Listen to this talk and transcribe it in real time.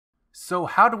So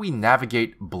how do we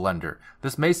navigate Blender?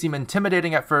 This may seem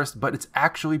intimidating at first, but it's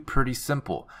actually pretty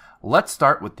simple. Let's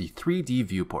start with the 3D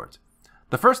viewport.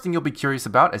 The first thing you'll be curious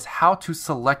about is how to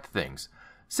select things.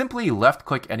 Simply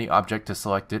left-click any object to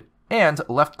select it, and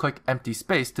left-click empty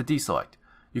space to deselect.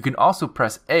 You can also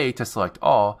press A to select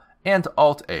all, and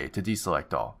Alt-A to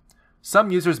deselect all. Some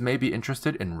users may be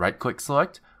interested in right-click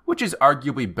select, which is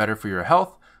arguably better for your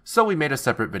health, so we made a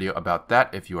separate video about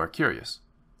that if you are curious.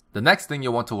 The next thing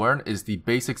you'll want to learn is the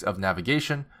basics of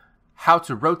navigation, how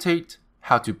to rotate,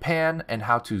 how to pan, and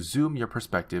how to zoom your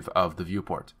perspective of the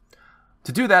viewport.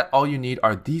 To do that, all you need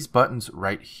are these buttons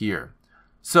right here.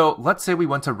 So let's say we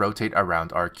want to rotate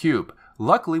around our cube.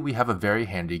 Luckily, we have a very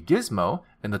handy gizmo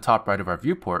in the top right of our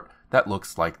viewport that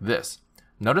looks like this.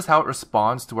 Notice how it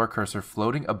responds to our cursor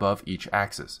floating above each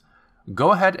axis.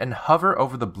 Go ahead and hover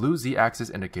over the blue Z-axis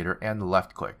indicator and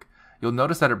left click. You'll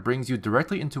notice that it brings you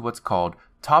directly into what's called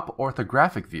top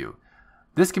orthographic view.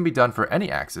 This can be done for any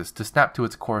axis to snap to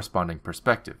its corresponding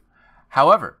perspective.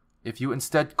 However, if you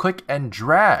instead click and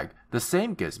drag the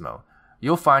same gizmo,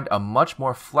 you'll find a much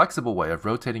more flexible way of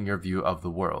rotating your view of the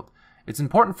world. It's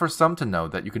important for some to know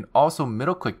that you can also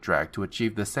middle click drag to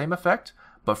achieve the same effect,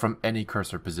 but from any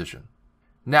cursor position.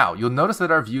 Now, you'll notice that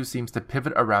our view seems to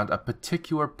pivot around a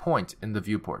particular point in the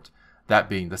viewport, that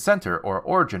being the center or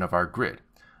origin of our grid.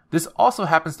 This also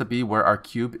happens to be where our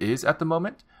cube is at the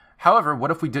moment. However,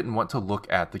 what if we didn't want to look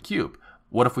at the cube?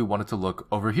 What if we wanted to look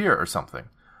over here or something?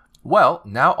 Well,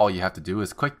 now all you have to do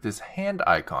is click this hand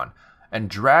icon and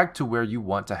drag to where you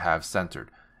want to have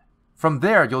centered. From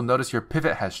there, you'll notice your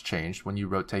pivot has changed when you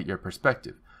rotate your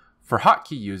perspective. For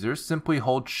hotkey users, simply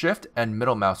hold Shift and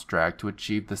middle mouse drag to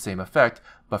achieve the same effect,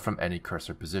 but from any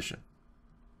cursor position.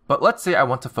 But let's say I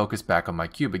want to focus back on my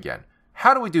cube again.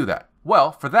 How do we do that?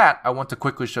 Well, for that, I want to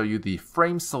quickly show you the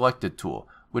Frame Selected tool,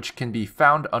 which can be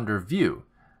found under View.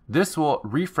 This will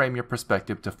reframe your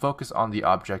perspective to focus on the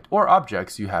object or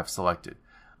objects you have selected.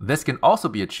 This can also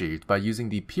be achieved by using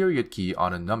the period key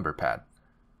on a number pad.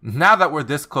 Now that we're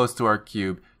this close to our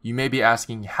cube, you may be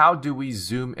asking, how do we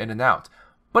zoom in and out?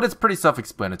 But it's pretty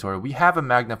self-explanatory. We have a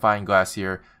magnifying glass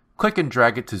here. Click and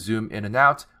drag it to zoom in and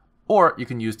out, or you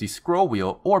can use the scroll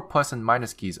wheel or plus and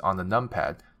minus keys on the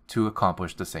numpad to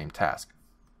accomplish the same task.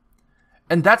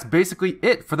 And that's basically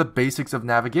it for the basics of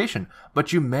navigation,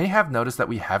 but you may have noticed that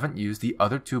we haven't used the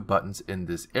other two buttons in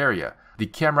this area, the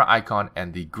camera icon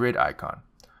and the grid icon.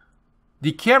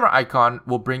 The camera icon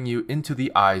will bring you into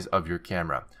the eyes of your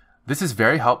camera. This is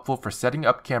very helpful for setting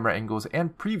up camera angles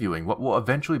and previewing what will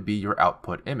eventually be your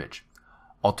output image.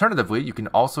 Alternatively, you can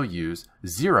also use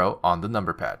 0 on the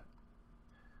number pad.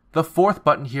 The fourth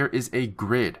button here is a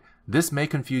grid. This may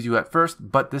confuse you at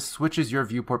first, but this switches your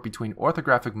viewport between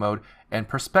orthographic mode and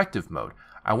perspective mode.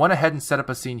 I went ahead and set up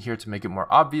a scene here to make it more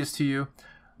obvious to you,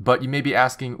 but you may be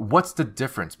asking, what's the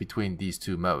difference between these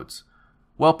two modes?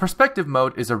 Well, perspective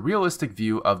mode is a realistic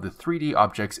view of the 3D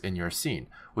objects in your scene,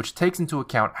 which takes into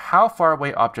account how far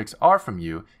away objects are from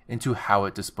you into how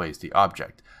it displays the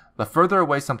object. The further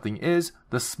away something is,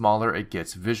 the smaller it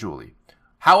gets visually.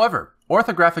 However,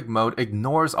 orthographic mode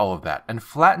ignores all of that and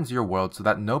flattens your world so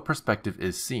that no perspective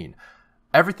is seen.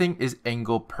 Everything is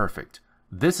angle perfect.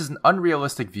 This is an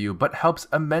unrealistic view but helps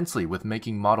immensely with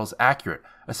making models accurate,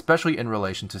 especially in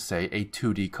relation to, say, a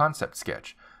 2D concept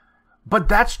sketch. But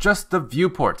that's just the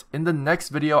viewport. In the next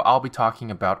video, I'll be talking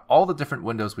about all the different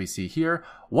windows we see here,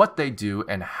 what they do,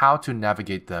 and how to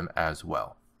navigate them as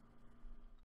well.